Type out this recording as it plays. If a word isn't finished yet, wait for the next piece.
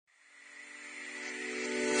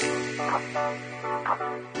You're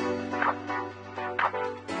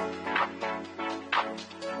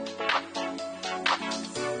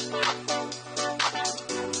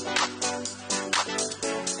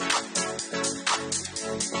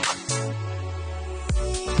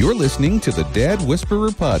listening to the Dad Whisperer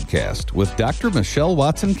Podcast with Dr. Michelle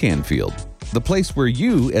Watson Canfield, the place where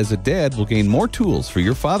you, as a dad, will gain more tools for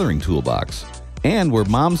your fathering toolbox, and where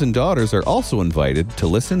moms and daughters are also invited to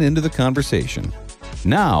listen into the conversation.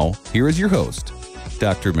 Now, here is your host,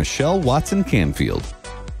 Dr. Michelle Watson Canfield.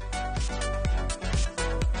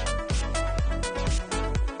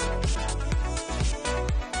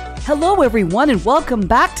 Hello, everyone, and welcome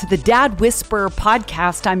back to the Dad Whisperer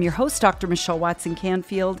Podcast. I'm your host, Dr. Michelle Watson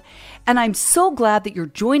Canfield, and I'm so glad that you're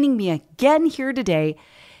joining me again here today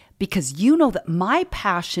because you know that my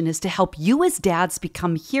passion is to help you as dads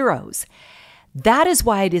become heroes. That is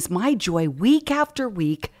why it is my joy week after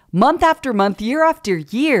week, month after month, year after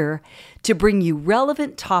year, to bring you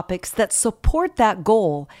relevant topics that support that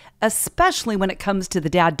goal, especially when it comes to the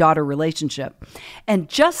dad-daughter relationship. And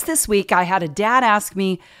just this week, I had a dad ask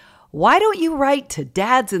me, why don't you write to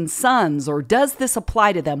dads and sons, or does this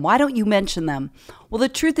apply to them? Why don't you mention them? Well, the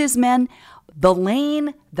truth is, men, the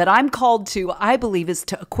lane that I'm called to, I believe, is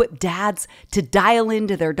to equip dads to dial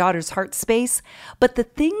into their daughter's heart space. But the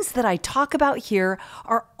things that I talk about here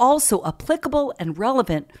are also applicable and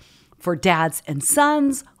relevant for dads and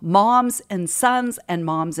sons, moms and sons, and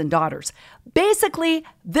moms and daughters. Basically,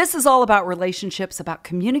 this is all about relationships, about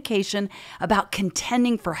communication, about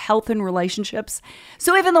contending for health in relationships.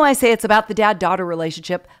 So even though I say it's about the dad-daughter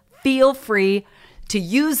relationship, feel free to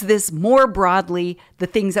use this more broadly, the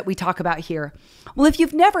things that we talk about here. Well, if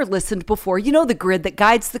you've never listened before, you know the grid that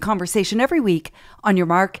guides the conversation every week. On your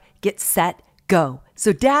mark, get set, go.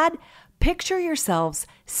 So dad, picture yourselves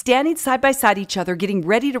standing side by side each other, getting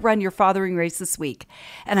ready to run your fathering race this week.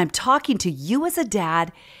 And I'm talking to you as a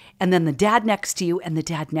dad, and then the dad next to you and the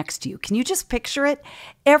dad next to you. Can you just picture it?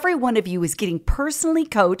 Every one of you is getting personally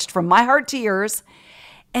coached from my heart to yours.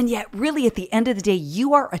 And yet, really, at the end of the day,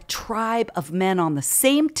 you are a tribe of men on the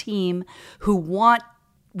same team who want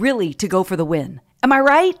really to go for the win. Am I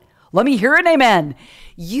right? Let me hear an amen.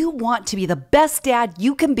 You want to be the best dad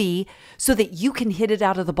you can be so that you can hit it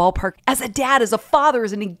out of the ballpark as a dad, as a father,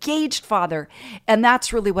 as an engaged father. And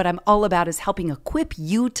that's really what I'm all about, is helping equip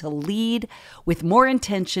you to lead with more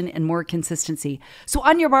intention and more consistency. So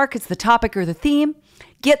on your mark, it's the topic or the theme.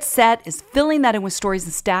 Get set is filling that in with stories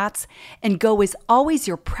and stats, and go is always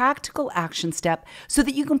your practical action step so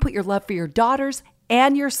that you can put your love for your daughters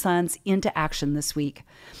and your sons into action this week.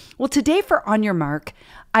 Well, today for On Your Mark,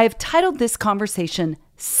 I have titled this conversation,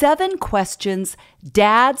 7 Questions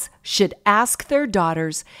Dads Should Ask Their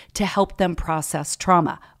Daughters to Help Them Process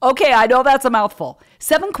Trauma. Okay, I know that's a mouthful.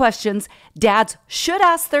 7 questions dads should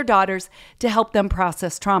ask their daughters to help them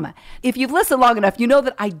process trauma. If you've listened long enough, you know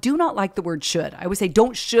that I do not like the word should. I would say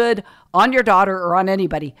don't should on your daughter or on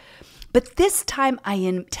anybody. But this time I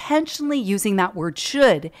am intentionally using that word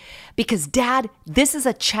should because, Dad, this is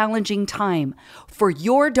a challenging time for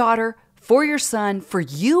your daughter, for your son, for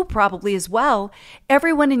you probably as well,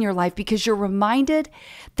 everyone in your life, because you're reminded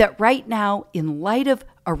that right now, in light of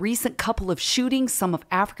a recent couple of shootings, some of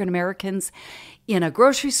African Americans in a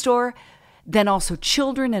grocery store, then also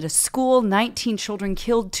children at a school, 19 children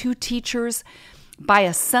killed, 2 teachers, by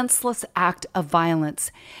a senseless act of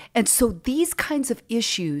violence. And so these kinds of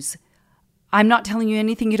issues, I'm not telling you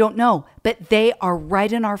anything you don't know, but they are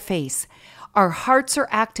right in our face. Our hearts are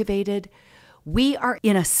activated. We are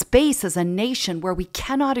in a space as a nation where we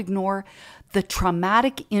cannot ignore the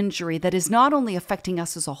traumatic injury that is not only affecting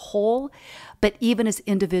us as a whole, but even as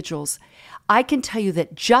individuals. I can tell you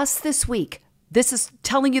that just this week, this is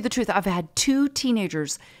telling you the truth, I've had 2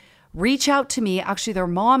 teenagers reach out to me, actually their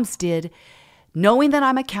moms did, knowing that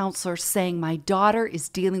I'm a counselor, saying my daughter is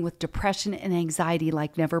dealing with depression and anxiety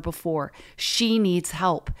like never before. She needs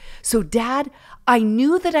help. So, Dad, I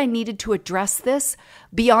knew that I needed to address this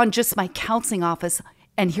beyond just my counseling office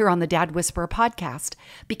and here on the Dad Whisperer podcast,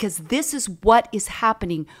 because this is what is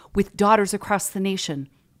happening with daughters across the nation.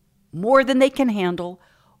 More than they can handle,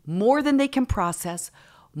 more than they can process,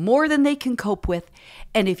 more than they can cope with.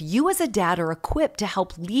 And if you as a dad are equipped to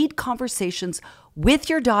help lead conversations with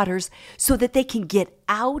your daughters so that they can get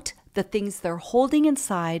out the things they're holding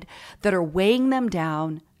inside that are weighing them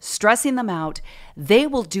down, stressing them out, they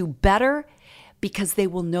will do better because they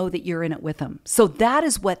will know that you're in it with them. So that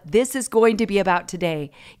is what this is going to be about today,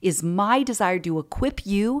 is my desire to equip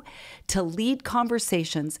you to lead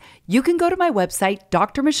conversations. You can go to my website,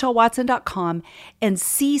 drmichellewatson.com, and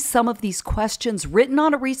see some of these questions written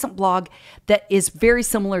on a recent blog that is very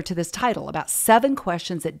similar to this title, about 7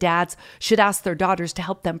 questions that dads should ask their daughters to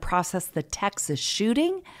help them process the Texas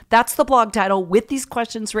shooting. That's the blog title with these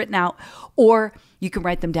questions written out, or you can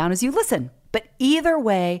write them down as you listen. But either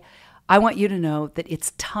way, I want you to know that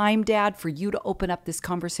it's time, Dad, for you to open up this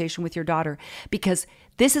conversation with your daughter, because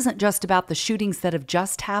this isn't just about the shootings that have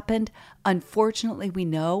just happened. Unfortunately, we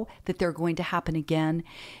know that they're going to happen again.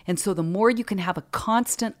 And so the more you can have a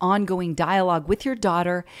constant ongoing dialogue with your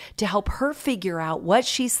daughter to help her figure out what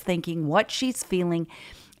she's thinking, what she's feeling,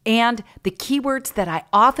 and the keywords that I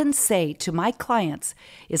often say to my clients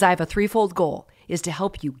is I have a 3-fold goal, is to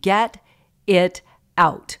help you get it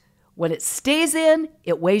out. When it stays in,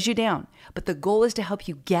 it weighs you down. But the goal is to help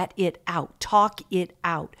you get it out, talk it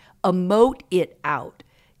out, emote it out.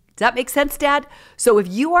 Does that make sense, Dad? So if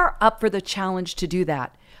you are up for the challenge to do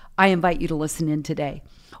that, I invite you to listen in today.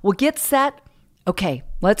 Well, get set. Okay,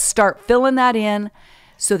 let's start filling that in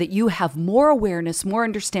so that you have more awareness, more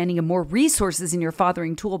understanding, and more resources in your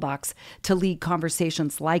fathering toolbox to lead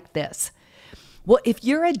conversations like this. Well, if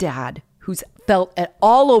you're a dad who's felt at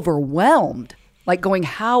all overwhelmed, like going,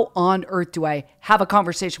 how on earth do I have a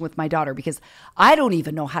conversation with my daughter? Because I don't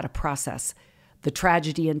even know how to process the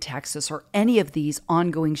tragedy in Texas or any of these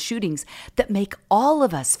ongoing shootings that make all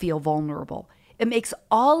of us feel vulnerable. It makes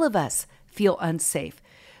all of us feel unsafe.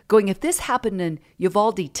 Going, if this happened in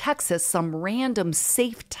Uvalde, Texas, some random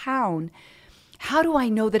safe town, how do I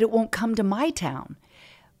know that it won't come to my town?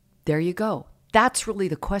 There you go. That's really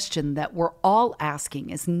the question that we're all asking,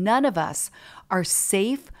 is none of us are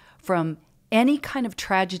safe from any kind of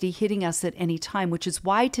tragedy hitting us at any time, which is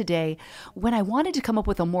why today, when I wanted to come up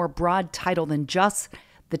with a more broad title than just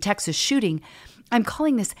the Texas shooting, I'm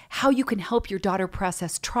calling this How You Can Help Your Daughter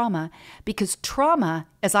Process Trauma, because trauma,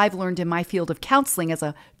 as I've learned in my field of counseling as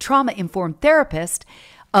a trauma-informed therapist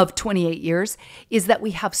of 28 years, is that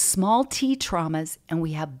we have small t traumas and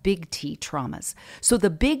we have big T traumas. So the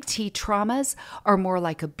big T traumas are more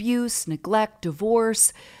like abuse, neglect,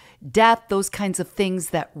 divorce, death, those kinds of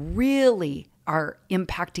things that really are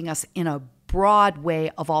impacting us in a broad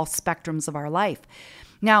way of all spectrums of our life.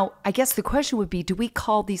 Now, I guess the question would be, do we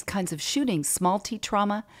call these kinds of shootings small T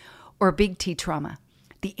trauma or big T trauma?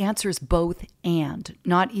 The answer is both and,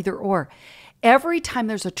 not either or. Every time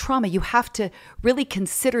there's a trauma, you have to really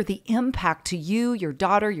consider the impact to you, your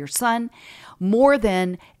daughter, your son, more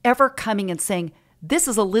than ever coming and saying, this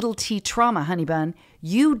is a little T trauma, honey bun.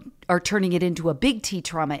 You are turning it into a big T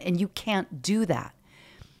trauma, and you can't do that.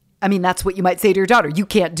 I mean, that's what you might say to your daughter. You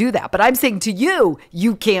can't do that. But I'm saying to you,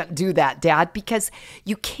 you can't do that, Dad, because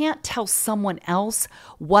you can't tell someone else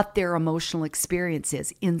what their emotional experience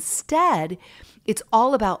is. Instead, it's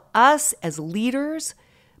all about us as leaders,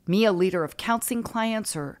 me, a leader of counseling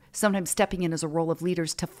clients, or sometimes stepping in as a role of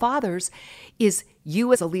leaders to fathers, is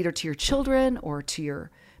you as a leader to your children or to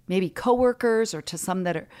your maybe coworkers or to some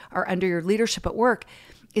that are under your leadership at work.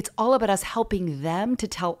 It's all about us helping them to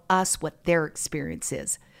tell us what their experience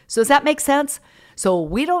is. So does that make sense? So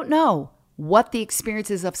we don't know what the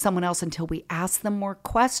experience is of someone else until we ask them more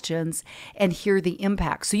questions and hear the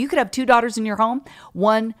impact. So you could have 2 daughters in your home,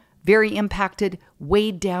 one very impacted,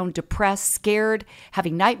 weighed down, depressed, scared,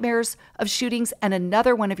 having nightmares of shootings, and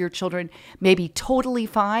another one of your children maybe totally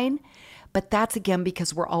fine. But that's, again,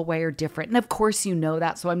 because we're all wired different. And of course you know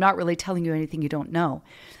that, so I'm not really telling you anything you don't know.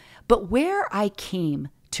 But where I came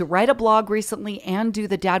to write a blog recently and do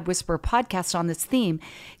the Dad Whisperer podcast on this theme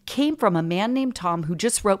came from a man named Tom who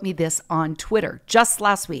just wrote me this on Twitter just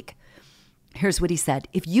last week. Here's what he said.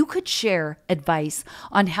 If you could share advice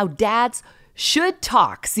on how dads should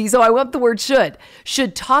talk, see, so I want the word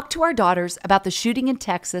should talk to our daughters about the shooting in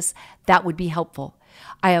Texas, that would be helpful.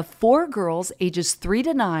 I have 4 girls ages 3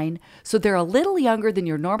 to 9, so they're a little younger than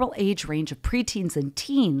your normal age range of preteens and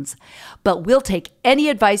teens, but we'll take any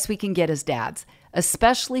advice we can get as dads,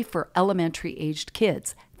 especially for elementary aged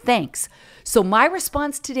kids. Thanks. So my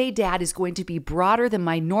response today, Dad, is going to be broader than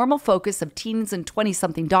my normal focus of teens and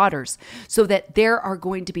 20-something daughters, so that there are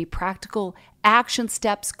going to be practical action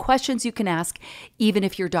steps, questions you can ask, even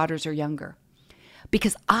if your daughters are younger.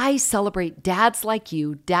 Because I celebrate dads like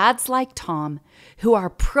you, dads like Tom, who are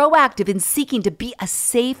proactive in seeking to be a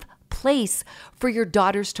safe place for your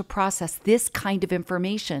daughters to process this kind of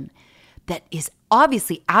information that is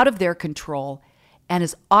obviously out of their control and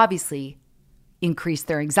has obviously increased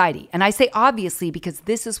their anxiety. And I say obviously because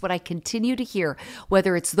this is what I continue to hear,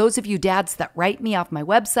 whether it's those of you dads that write me off my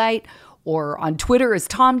website or on Twitter as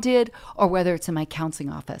Tom did, or whether it's in my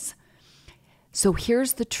counseling office. So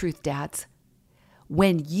here's the truth, dads.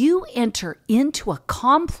 When you enter into a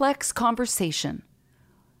complex conversation,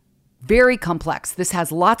 very complex, this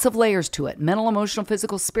has lots of layers to it, mental, emotional,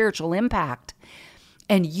 physical, spiritual impact,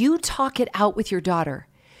 and you talk it out with your daughter,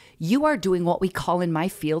 you are doing what we call in my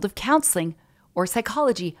field of counseling or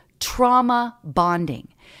psychology, trauma bonding.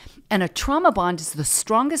 And a trauma bond is the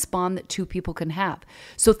strongest bond that two people can have.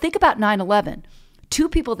 So think about 9/11. Two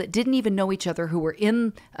people that didn't even know each other, who were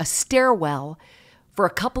in a stairwell for a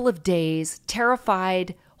couple of days,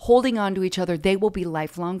 terrified, holding on to each other, they will be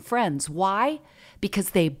lifelong friends. Why?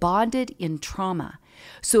 Because they bonded in trauma.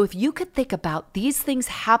 So if you could think about these things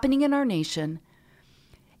happening in our nation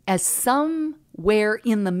as somewhere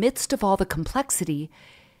in the midst of all the complexity,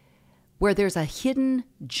 where there's a hidden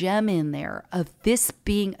gem in there of this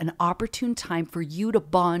being an opportune time for you to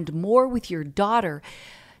bond more with your daughter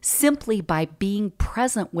simply by being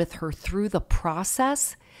present with her through the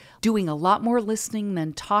process, doing a lot more listening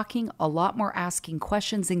than talking, a lot more asking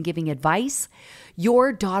questions and giving advice,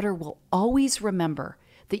 your daughter will always remember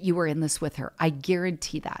that you were in this with her. I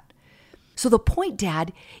guarantee that. So the point,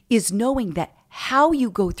 Dad, is knowing that how you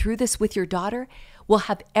go through this with your daughter will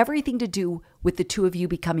have everything to do with the two of you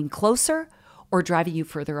becoming closer or driving you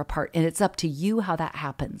further apart. And it's up to you how that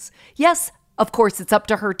happens. Yes, of course, it's up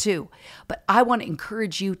to her too. But I want to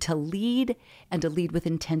encourage you to lead and to lead with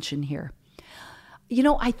intention here. You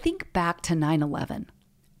know, I think back to 9/11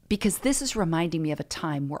 because this is reminding me of a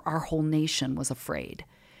time where our whole nation was afraid.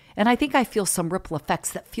 And I think I feel some ripple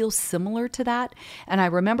effects that feel similar to that. And I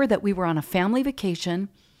remember that we were on a family vacation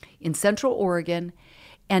in Central Oregon.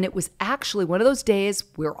 And it was actually one of those days,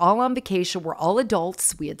 we were all on vacation, we're all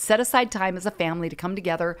adults. We had set aside time as a family to come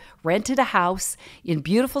together, rented a house in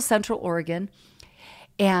beautiful Central Oregon.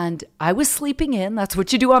 And I was sleeping in. That's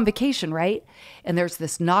what you do on vacation, right? And there's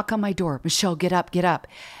this knock on my door. Michelle, get up, get up.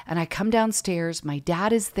 And I come downstairs. My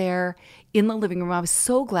dad is there in the living room. I was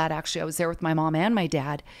so glad, actually. I was there with my mom and my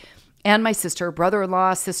dad and my sister,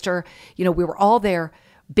 brother-in-law, sister. You know, we were all there,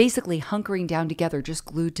 basically hunkering down together, just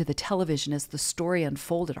glued to the television as the story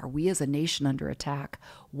unfolded. Are we as a nation under attack?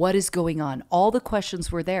 What is going on? All the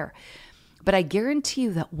questions were there. But I guarantee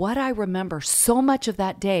you that what I remember so much of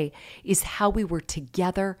that day is how we were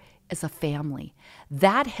together as a family.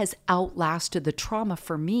 That has outlasted the trauma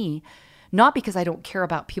for me, not because I don't care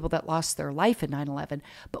about people that lost their life in 9/11,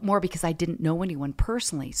 but more because I didn't know anyone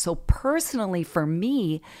personally. So personally for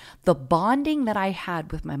me, the bonding that I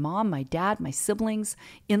had with my mom, my dad, my siblings,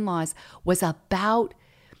 in-laws was about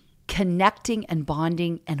connecting and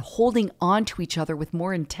bonding and holding on to each other with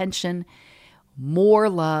more intention, more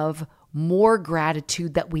love, more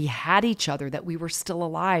gratitude that we had each other, that we were still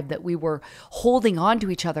alive, that we were holding on to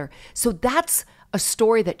each other. So that's a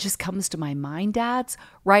story that just comes to my mind, dads,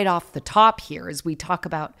 right off the top here as we talk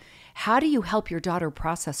about how do you help your daughter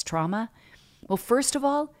process trauma? Well, first of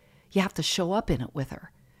all, you have to show up in it with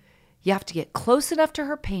her. You have to get close enough to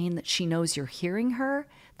her pain that she knows you're hearing her,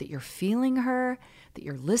 that you're feeling her, that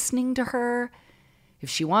you're listening to her. If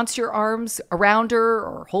she wants your arms around her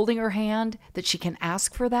or holding her hand, that she can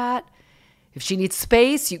ask for that. If she needs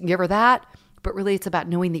space, you can give her that. But really, it's about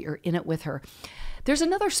knowing that you're in it with her. There's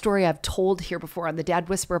another story I've told here before on the Dad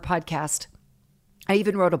Whisperer podcast. I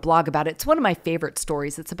even wrote a blog about it. It's one of my favorite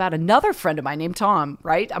stories. It's about another friend of mine named Tom,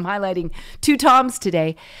 right? I'm highlighting two Toms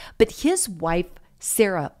today. But his wife,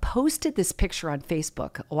 Sarah, posted this picture on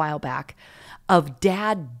Facebook a while back of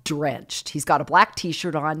Dad drenched. He's got a black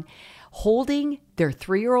t-shirt on, holding their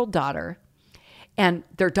 3-year-old daughter. And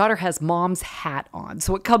their daughter has Mom's hat on.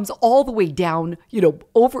 So it comes all the way down,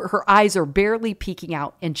 over her eyes are barely peeking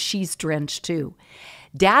out, and she's drenched too.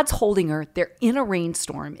 Dad's holding her. They're in a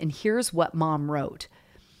rainstorm. And here's what Mom wrote.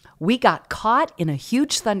 We got caught in a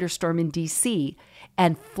huge thunderstorm in DC,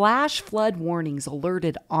 and flash flood warnings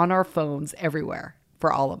alerted on our phones everywhere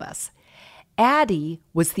for all of us. Addie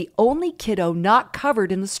was the only kiddo not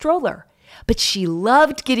covered in the stroller, but she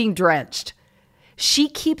loved getting drenched. She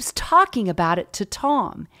keeps talking about it to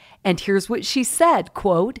Tom. And here's what she said,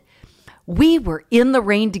 quote, "We were in the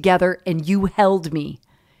rain together and you held me."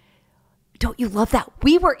 Don't you love that?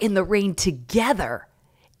 We were in the rain together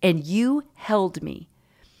and you held me.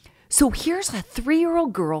 So here's a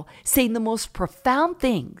 3-year-old girl saying the most profound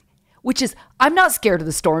thing, which is, I'm not scared of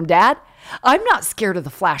the storm, Dad. I'm not scared of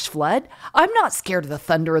the flash flood. I'm not scared of the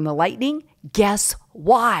thunder and the lightning. Guess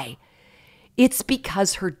why? It's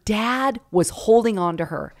because her dad was holding on to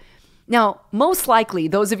her. Now, most likely,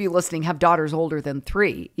 those of you listening have daughters older than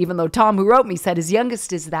 3, even though Tom, who wrote me, said his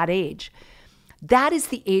youngest is that age. That is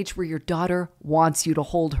the age where your daughter wants you to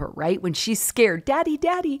hold her, right? When she's scared, Daddy,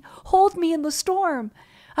 Daddy, hold me in the storm.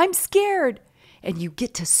 I'm scared. And you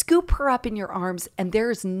get to scoop her up in your arms. And there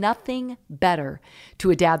is nothing better to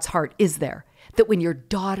a dad's heart, is there? That when your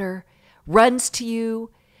daughter runs to you,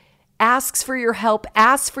 asks for your help,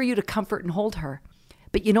 asks for you to comfort and hold her.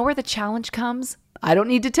 But you know where the challenge comes? I don't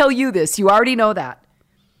need to tell you this. You already know that.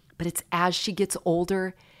 But it's as she gets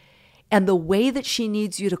older and the way that she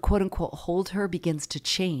needs you to quote unquote hold her begins to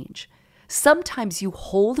change. Sometimes you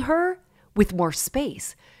hold her with more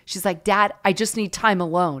space. She's like, Dad, I just need time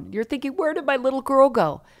alone. You're thinking, where did my little girl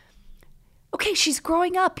go? Okay, she's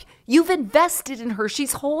growing up. You've invested in her.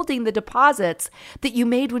 She's holding the deposits that you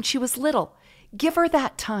made when she was little. Give her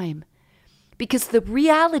that time. Because the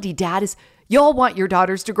reality, Dad, is y'all want your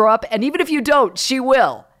daughters to grow up. And even if you don't, she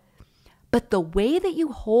will. But the way that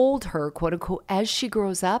you hold her, quote unquote, as she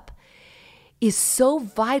grows up is so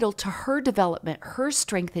vital to her development, her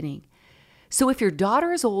strengthening. So if your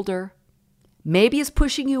daughter is older, maybe is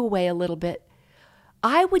pushing you away a little bit,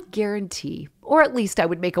 I would guarantee, or at least I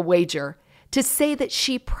would make a wager, to say that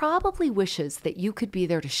she probably wishes that you could be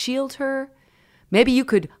there to shield her. Maybe you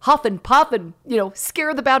could huff and puff and,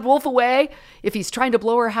 scare the bad wolf away if he's trying to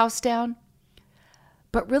blow her house down.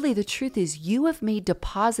 But really, the truth is you have made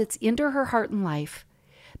deposits into her heart and life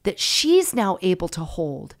that she's now able to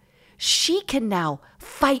hold. She can now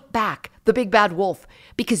fight back the big bad wolf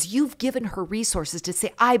because you've given her resources to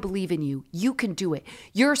say, I believe in you. You can do it.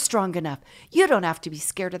 You're strong enough. You don't have to be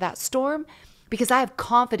scared of that storm because I have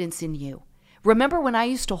confidence in you. Remember when I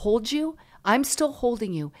used to hold you? I'm still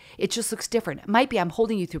holding you. It just looks different. It might be I'm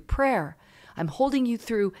holding you through prayer. I'm holding you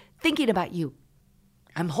through thinking about you.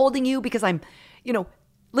 I'm holding you because I'm,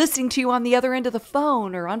 listening to you on the other end of the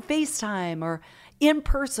phone or on FaceTime or in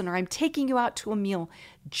person, or I'm taking you out to a meal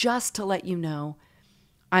just to let you know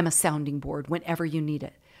I'm a sounding board whenever you need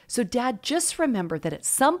it. So Dad, just remember that at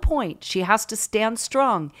some point she has to stand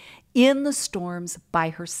strong in the storms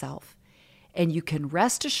by herself. And you can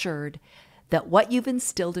rest assured that what you've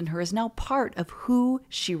instilled in her is now part of who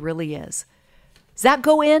she really is. Does that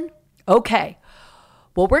go in? Okay.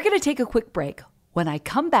 Well, we're going to take a quick break. When I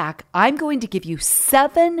come back, I'm going to give you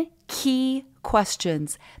 7 key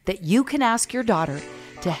questions that you can ask your daughter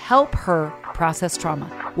to help her process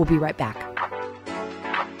trauma. We'll be right back.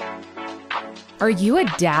 Are you a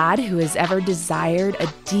dad who has ever desired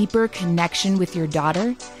a deeper connection with your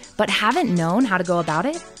daughter, but haven't known how to go about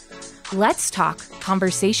it? Let's Talk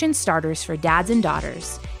Conversation Starters for Dads and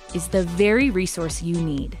Daughters is the very resource you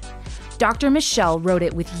need. Dr. Michelle wrote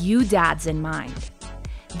it with you dads in mind.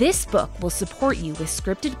 This book will support you with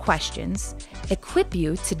scripted questions, equip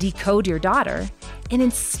you to decode your daughter, and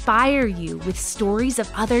inspire you with stories of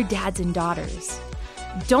other dads and daughters.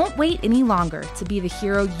 Don't wait any longer to be the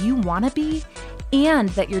hero you want to be and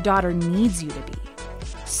that your daughter needs you to be.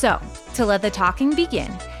 So, to let the talking begin,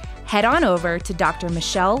 head on over to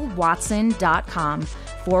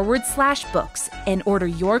drmichellewatson.com/books and order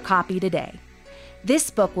your copy today.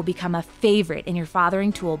 This book will become a favorite in your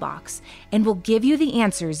fathering toolbox and will give you the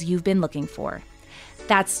answers you've been looking for.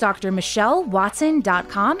 That's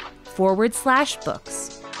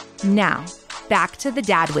drmichellewatson.com/books. Now, back to the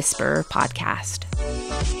Dad Whisperer podcast.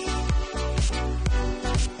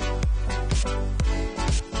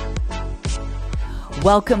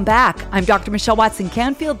 Welcome back. I'm Dr. Michelle Watson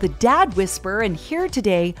Canfield, the Dad Whisperer, and here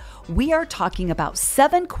today we are talking about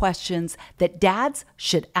 7 questions that dads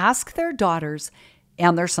should ask their daughters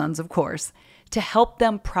and their sons, of course, to help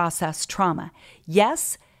them process trauma.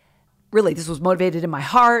 Yes, really, this was motivated in my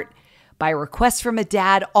heart by a request from a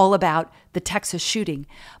dad all about the Texas shooting.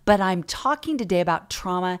 But I'm talking today about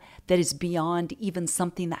trauma that is beyond even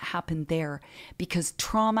something that happened there, because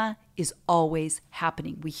trauma is always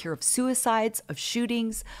happening. We hear of suicides, of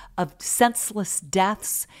shootings, of senseless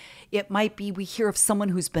deaths. It might be we hear of someone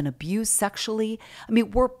who's been abused sexually. I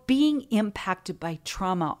mean, we're being impacted by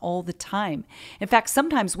trauma all the time. In fact,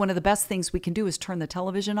 sometimes one of the best things we can do is turn the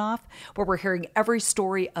television off, where we're hearing every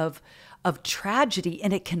story of tragedy,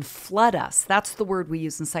 and it can flood us. That's the word we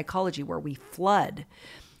use in psychology, where we flood,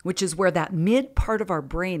 which is where that mid part of our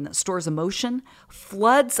brain that stores emotion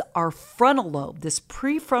floods our frontal lobe, this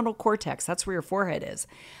prefrontal cortex. That's where your forehead is.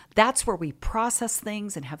 That's where we process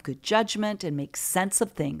things and have good judgment and make sense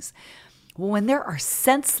of things. Well, when there are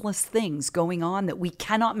senseless things going on that we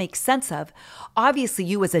cannot make sense of, obviously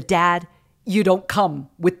you as a dad, you don't come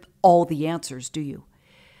with all the answers, do you?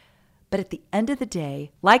 But at the end of the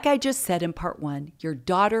day, like I just said in part 1, your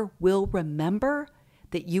daughter will remember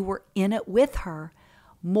that you were in it with her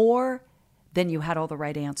more than you had all the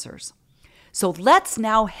right answers. So let's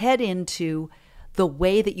now head into the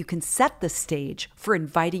way that you can set the stage for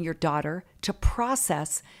inviting your daughter to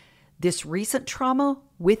process this recent trauma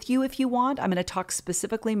with you if you want. I'm going to talk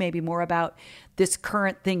specifically maybe more about this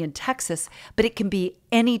current thing in Texas, but it can be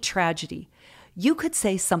any tragedy. You could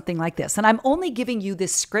say something like this, and I'm only giving you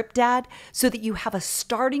this script, Dad, so that you have a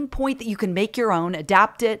starting point that you can make your own,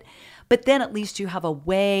 adapt it, but then at least you have a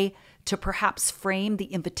way to perhaps frame the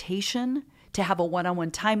invitation to have a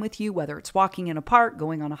one-on-one time with you, whether it's walking in a park,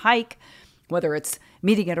 going on a hike, whether it's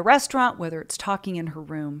meeting at a restaurant, whether it's talking in her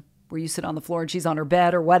room where you sit on the floor and she's on her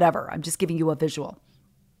bed or whatever. I'm just giving you a visual.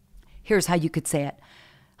 Here's how you could say it.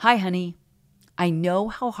 Hi, honey. I know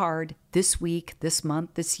how hard this week, this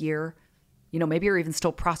month, this year, maybe you're even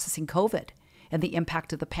still processing COVID and the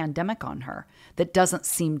impact of the pandemic on her that doesn't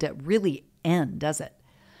seem to really end, does it?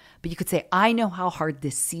 But you could say, I know how hard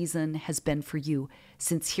this season has been for you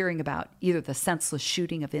since hearing about either the senseless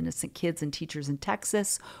shooting of innocent kids and teachers in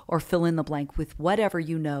Texas or fill in the blank with whatever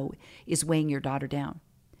you know is weighing your daughter down.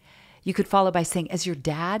 You could follow by saying, as your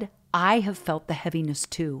dad, I have felt the heaviness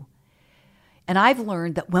too. And I've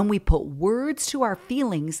learned that when we put words to our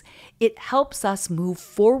feelings, it helps us move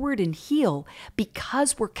forward and heal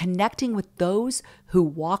because we're connecting with those who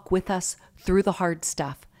walk with us through the hard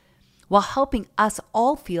stuff, while helping us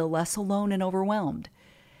all feel less alone and overwhelmed.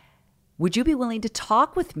 Would you be willing to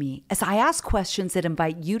talk with me as I ask questions that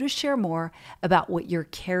invite you to share more about what you're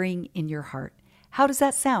carrying in your heart? How does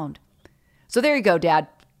that sound? So there you go, Dad.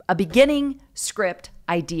 A beginning script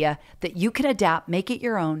idea that you can adapt, make it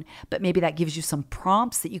your own, but maybe that gives you some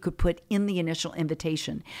prompts that you could put in the initial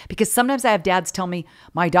invitation. Because sometimes I have dads tell me,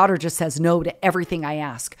 my daughter just says no to everything I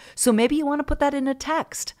ask. So maybe you want to put that in a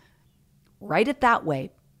text. Write it that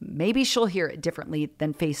way. Maybe she'll hear it differently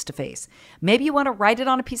than face to face. Maybe you want to write it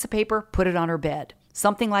on a piece of paper, put it on her bed,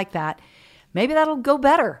 something like that. Maybe that'll go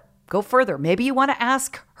better, go further. Maybe you want to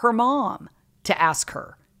ask her mom to ask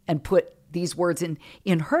her and put these words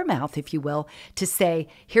in her mouth, if you will, to say,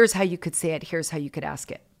 here's how you could say it, here's how you could ask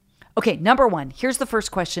it. Okay, number one, here's the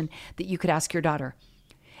first question that you could ask your daughter.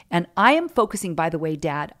 And I am focusing, by the way,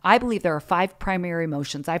 Dad, I believe there are 5 primary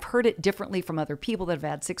emotions. I've heard it differently from other people that have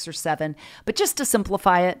had 6 or 7, but just to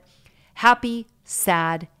simplify it, happy,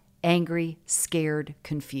 sad, angry, scared,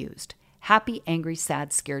 confused. Happy, angry,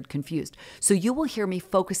 sad, scared, confused. So you will hear me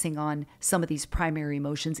focusing on some of these primary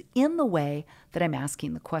emotions in the way that I'm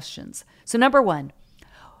asking the questions. So number 1,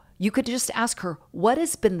 you could just ask her, what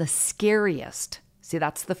has been the scariest? See,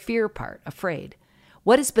 that's the fear part, afraid.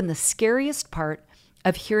 What has been the scariest part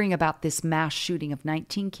of hearing about this mass shooting of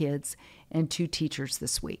 19 kids and 2 teachers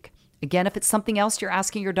this week? Again, if it's something else you're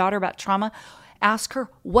asking your daughter about trauma, ask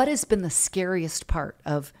her, what has been the scariest part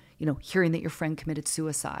of hearing that your friend committed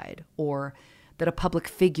suicide or that a public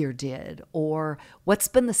figure did, or what's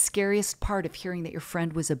been the scariest part of hearing that your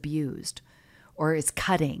friend was abused or is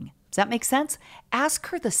cutting? Does that make sense? Ask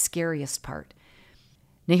her the scariest part.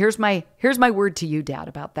 Now, here's my word to you, Dad,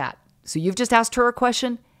 about that. So you've just asked her a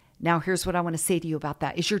question. Now, here's what I want to say to you about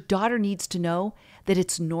that is your daughter needs to know that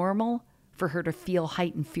it's normal for her to feel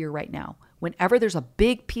heightened fear right now. Whenever there's a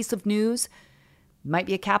big piece of news, might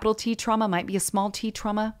be a capital T trauma, might be a small t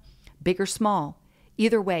trauma, big or small.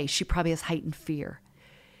 Either way, she probably has heightened fear.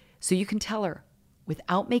 So you can tell her,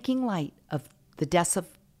 without making light of the deaths of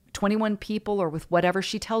 21 people or with whatever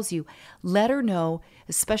she tells you, let her know,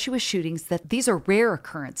 especially with shootings, that these are rare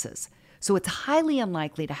occurrences. So it's highly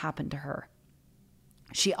unlikely to happen to her.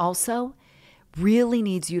 She also really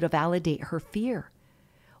needs you to validate her fear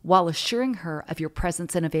while assuring her of your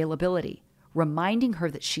presence and availability, reminding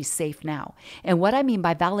her that she's safe now. And what I mean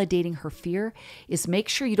by validating her fear is make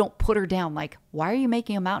sure you don't put her down like, why are you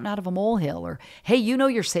making a mountain out of a molehill? Or, hey,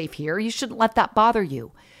 you're safe here. You shouldn't let that bother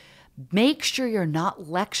you. Make sure you're not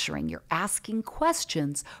lecturing. You're asking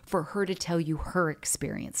questions for her to tell you her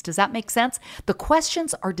experience. Does that make sense? The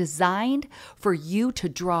questions are designed for you to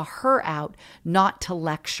draw her out, not to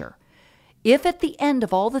lecture. If at the end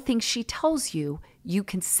of all the things she tells you, you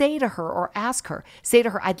can say to her or ask her, say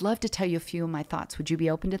to her, I'd love to tell you a few of my thoughts. Would you be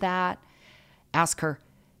open to that? Ask her,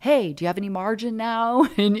 hey, do you have any margin now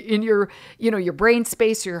in your brain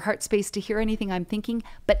space or your heart space to hear anything I'm thinking?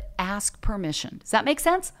 But ask permission. Does that make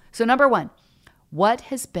sense? So number 1, what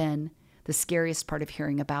has been the scariest part of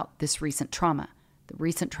hearing about this recent trauma, the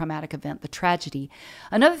recent traumatic event, the tragedy?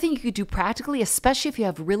 Another thing you could do practically, especially if you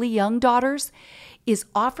have really young daughters, is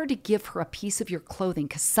offer to give her a piece of your clothing.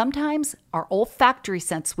 Because sometimes our olfactory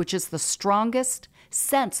sense, which is the strongest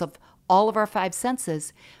sense of all of our 5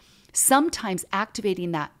 senses, sometimes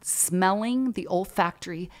activating that smelling, the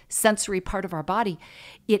olfactory sensory part of our body,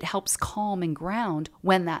 it helps calm and ground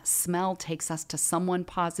when that smell takes us to someone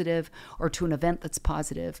positive or to an event that's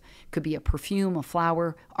positive. Could be a perfume, a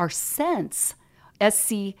flower. Our scents,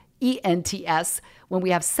 SCENTS, when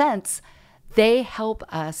we have scents, they help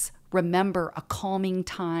us remember a calming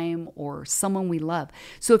time or someone we love.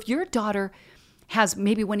 So if your daughter has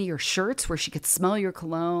maybe one of your shirts where she could smell your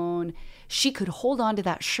cologne, she could hold on to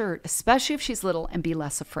that shirt, especially if she's little, and be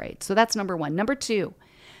less afraid. So that's number one. Number two,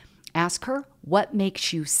 ask her what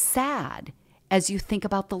makes you sad as you think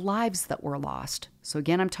about the lives that were lost. So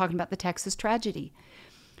again, I'm talking about the Texas tragedy.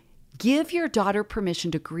 Give your daughter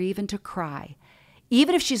permission to grieve and to cry.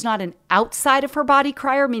 Even if she's not an outside of her body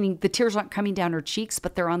crier, meaning the tears aren't coming down her cheeks,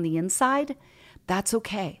 but they're on the inside, that's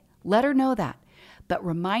okay. Let her know that. But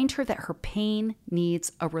remind her that her pain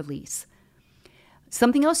needs a release.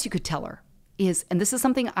 Something else you could tell her is, and this is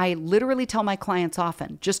something I literally tell my clients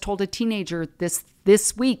often, just told a teenager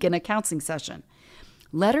this week in a counseling session.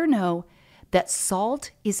 Let her know that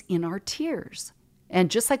salt is in our tears. And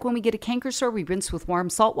just like when we get a canker sore, we rinse with warm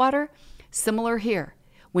salt water, similar here.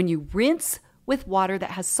 When you rinse with water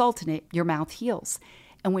that has salt in it, your mouth heals.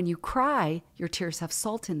 And when you cry, your tears have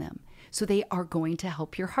salt in them. So they are going to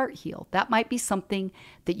help your heart heal. That might be something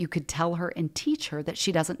that you could tell her and teach her that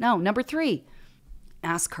she doesn't know. Number three,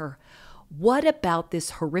 ask her, what about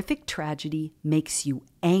this horrific tragedy makes you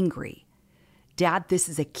angry? Dad, this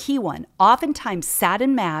is a key one. Oftentimes, sad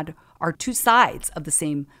and mad are two sides of the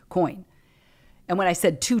same coin. And when I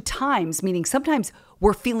said 2 times, meaning sometimes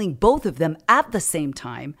we're feeling both of them at the same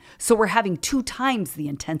time. So we're having 2 times the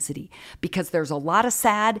intensity because there's a lot of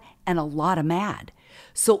sad and a lot of mad.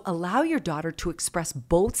 So allow your daughter to express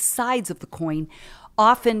both sides of the coin.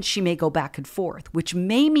 Often she may go back and forth, which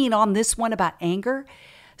may mean on this one about anger,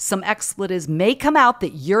 some expletives may come out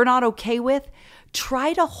that you're not okay with.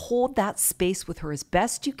 Try to hold that space with her as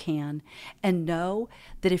best you can and know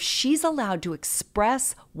that if she's allowed to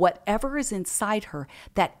express whatever is inside her,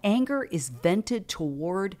 that anger is vented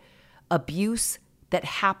toward abuse that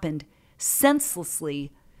happened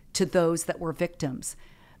senselessly to those that were victims.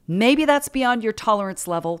 Maybe that's beyond your tolerance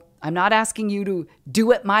level. I'm not asking you to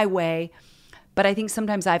do it my way, but I think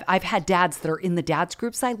sometimes I've had dads that are in the dads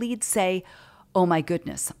groups I lead say, oh my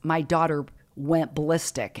goodness, my daughter went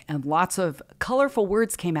ballistic and lots of colorful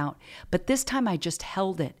words came out. But this time I just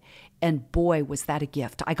held it. And boy, was that a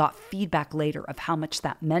gift. I got feedback later of how much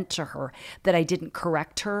that meant to her, that I didn't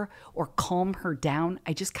correct her or calm her down.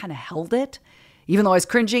 I just kind of held it, even though I was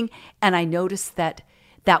cringing. And I noticed that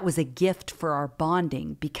that was a gift for our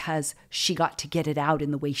bonding because she got to get it out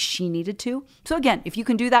in the way she needed to. So again, if you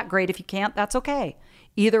can do that, great. If you can't, that's okay.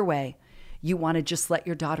 Either way, you want to just let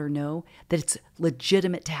your daughter know that it's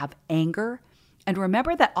legitimate to have anger. And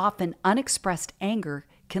remember that often unexpressed anger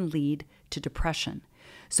can lead to depression.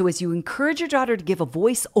 So as you encourage your daughter to give a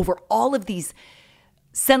voice over all of these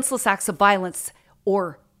senseless acts of violence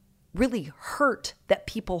or really hurt that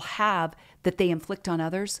people have that they inflict on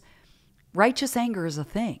others, righteous anger is a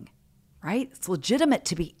thing, right? It's legitimate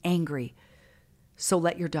to be angry. So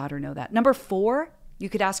let your daughter know that. Number 4, you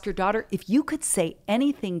could ask your daughter, if you could say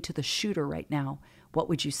anything to the shooter right now, what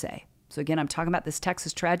would you say? So again, I'm talking about this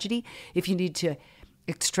Texas tragedy. If you need to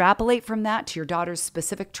extrapolate from that to your daughter's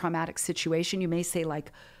specific traumatic situation, you may say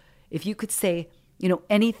like, if you could say,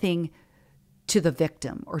 anything to the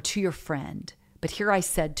victim or to your friend, but here I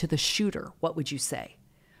said to the shooter, what would you say?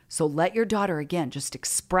 So let your daughter, again, just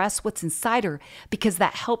express what's inside her because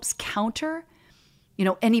that helps counter,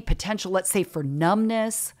 any potential, let's say for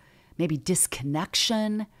numbness, maybe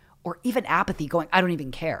disconnection, or even apathy going, I don't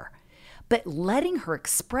even care. But letting her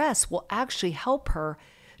express will actually help her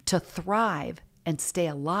to thrive and stay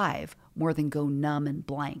alive more than go numb and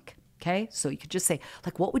blank. Okay? So you could just say,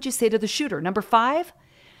 like, what would you say to the shooter? Number 5,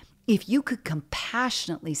 if you could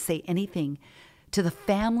compassionately say anything to the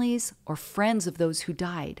families or friends of those who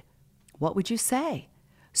died, what would you say?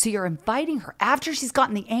 So you're inviting her, after she's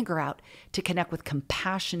gotten the anger out, to connect with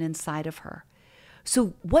compassion inside of her.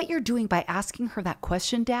 So what you're doing by asking her that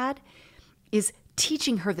question, Dad, is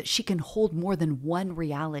teaching her that she can hold more than one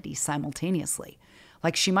reality simultaneously.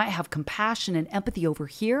 Like she might have compassion and empathy over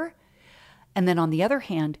here, and then on the other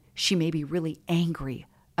hand, she may be really angry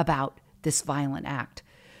about this violent act.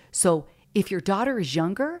 So if your daughter is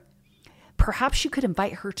younger, perhaps you could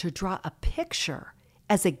invite her to draw a picture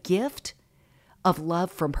as a gift of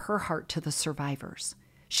love from her heart to the survivors.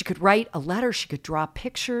 She could write a letter, she could draw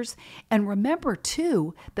pictures, and remember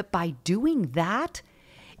too that by doing that,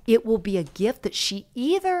 it will be a gift that she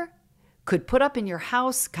either could put up in your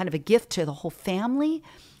house, kind of a gift to the whole family,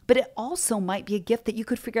 but it also might be a gift that you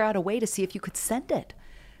could figure out a way to see if you could send it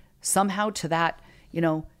somehow to that,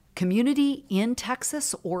 community in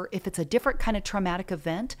Texas, or if it's a different kind of traumatic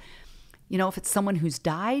event, if it's someone who's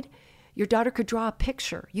died, your daughter could draw a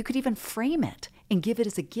picture. You could even frame it and give it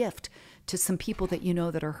as a gift to some people that you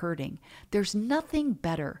know that are hurting. There's nothing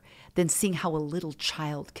better than seeing how a little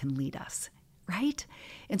child can lead us, right?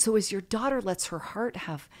 And so as your daughter lets her heart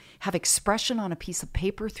have expression on a piece of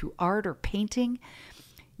paper through art or painting,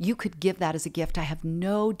 you could give that as a gift. I have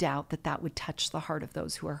no doubt that that would touch the heart of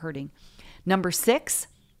those who are hurting. Number 6,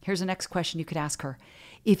 here's the next question you could ask her.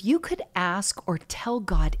 If you could ask or tell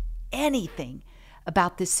God anything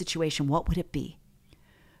about this situation, what would it be?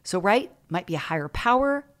 So, right, might be a higher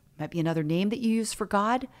power, might be another name that you use for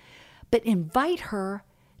God, but invite her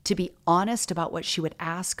to be honest about what she would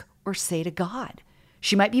ask or say to God.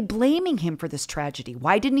 She might be blaming him for this tragedy.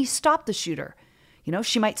 Why didn't he stop the shooter?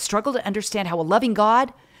 She might struggle to understand how a loving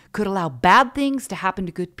God could allow bad things to happen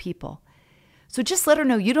to good people. So just let her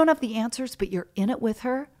know you don't have the answers, but you're in it with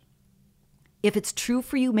her. If it's true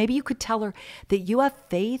for you, maybe you could tell her that you have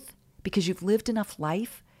faith because you've lived enough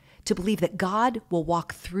life to believe that God will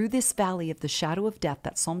walk through this valley of the shadow of death,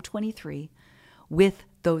 that's Psalm 23, with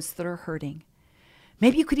those that are hurting.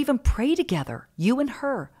 Maybe you could even pray together, you and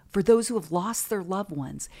her, for those who have lost their loved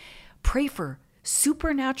ones. Pray for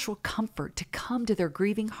supernatural comfort to come to their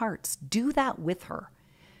grieving hearts. Do that with her.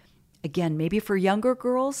 Again, maybe for younger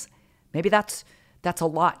girls, maybe that's a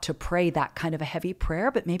lot to pray that kind of a heavy prayer,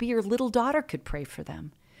 but maybe your little daughter could pray for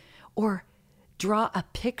them. Or draw a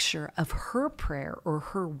picture of her prayer or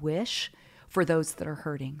her wish for those that are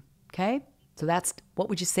hurting, okay? So that's, what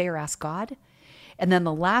would you say or ask God? And then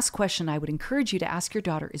the last question I would encourage you to ask your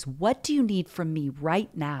daughter is, what do you need from me right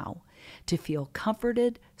now to feel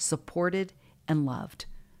comforted, supported, and loved?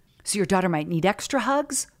 So your daughter might need extra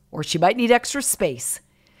hugs, or she might need extra space.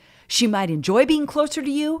 She might enjoy being closer to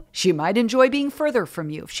you. She might enjoy being further from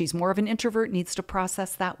you. If she's more of an introvert, needs to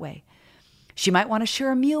process that way. She might want to share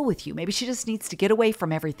a meal with you. Maybe she just needs to get away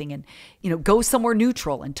from everything and, go somewhere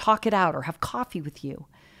neutral and talk it out or have coffee with you.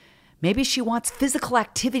 Maybe she wants physical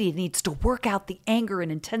activity, needs to work out the anger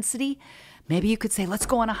and intensity. Maybe you could say, let's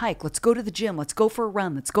go on a hike. Let's go to the gym. Let's go for a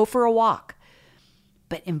run. Let's go for a walk.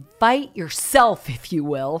 But invite yourself, if you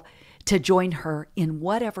will, to join her in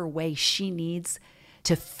whatever way she needs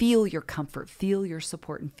to feel your comfort, feel your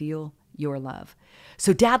support, and feel your love.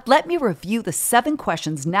 So Dad, let me review the 7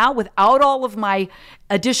 questions now without all of my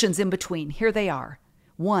additions in between. Here they are.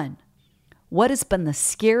 1, what has been the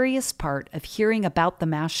scariest part of hearing about the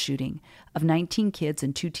mass shooting of 19 kids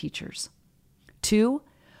and 2 teachers? 2,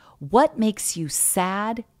 what makes you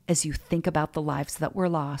sad as you think about the lives that were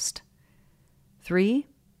lost? 3,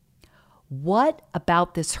 what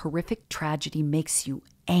about this horrific tragedy makes you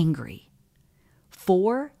angry?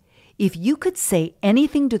 4, if you could say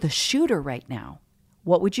anything to the shooter right now,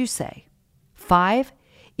 what would you say? 5,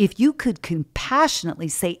 if you could compassionately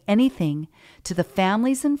say anything to the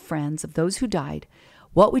families and friends of those who died,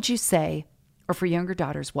 what would you say? Or for younger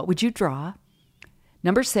daughters, what would you draw?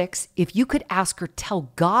 Number 6, if you could ask or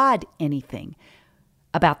tell God anything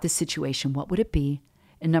about this situation, what would it be?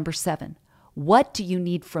 And number 7, what do you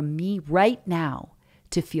need from me right now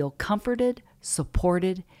to feel comforted,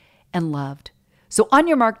 supported, and loved? So on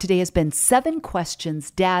your mark today has been 7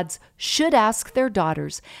 questions dads should ask their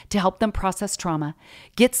daughters to help them process trauma.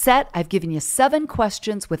 Get set. I've given you 7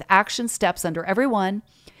 questions with action steps under every one.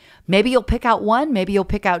 Maybe you'll pick out 1, maybe you'll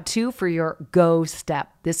pick out 2 for your go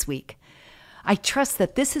step this week. I trust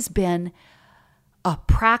that this has been a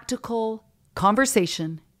practical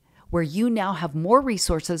conversation where you now have more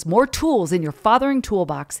resources, more tools in your fathering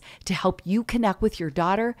toolbox to help you connect with your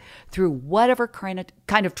daughter through whatever kind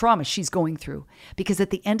of trauma she's going through. Because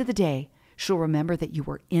at the end of the day, she'll remember that you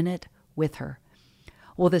were in it with her.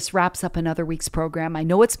 Well, this wraps up another week's program. I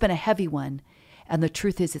know it's been a heavy one. And the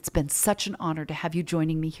truth is, it's been such an honor to have you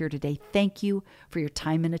joining me here today. Thank you for your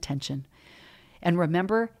time and attention. And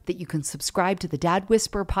remember that you can subscribe to the Dad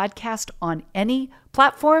Whisperer podcast on any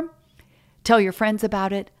platform. Tell your friends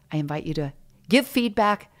about it. I invite you to give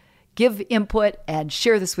feedback, give input, and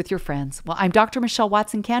share this with your friends. Well, I'm Dr. Michelle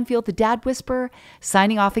Watson Canfield, the Dad Whisperer,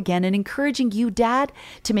 signing off again and encouraging you, Dad,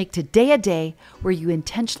 to make today a day where you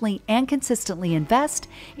intentionally and consistently invest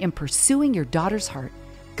in pursuing your daughter's heart.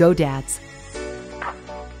 Go Dads.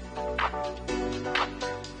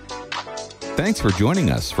 Thanks for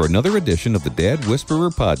joining us for another edition of the Dad Whisperer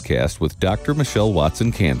podcast with Dr. Michelle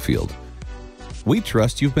Watson Canfield. We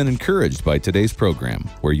trust you've been encouraged by today's program,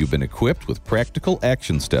 where you've been equipped with practical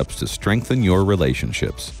action steps to strengthen your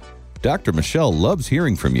relationships. Dr. Michelle loves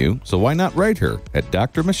hearing from you, so why not write her at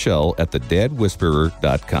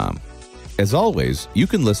drmichelle@thedadwhisperer.com. As always, you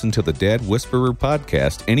can listen to the Dad Whisperer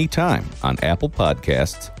podcast anytime on Apple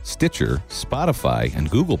Podcasts, Stitcher, Spotify, and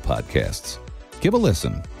Google Podcasts. Give a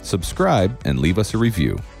listen, subscribe, and leave us a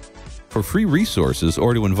review. For free resources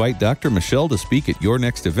or to invite Dr. Michelle to speak at your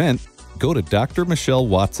next event, go to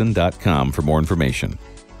drmichellewatson.com for more information.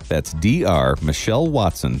 That's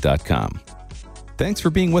drmichellewatson.com. Thanks for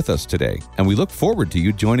being with us today, and we look forward to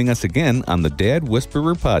you joining us again on the Dad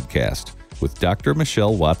Whisperer podcast with Dr.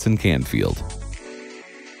 Michelle Watson Canfield.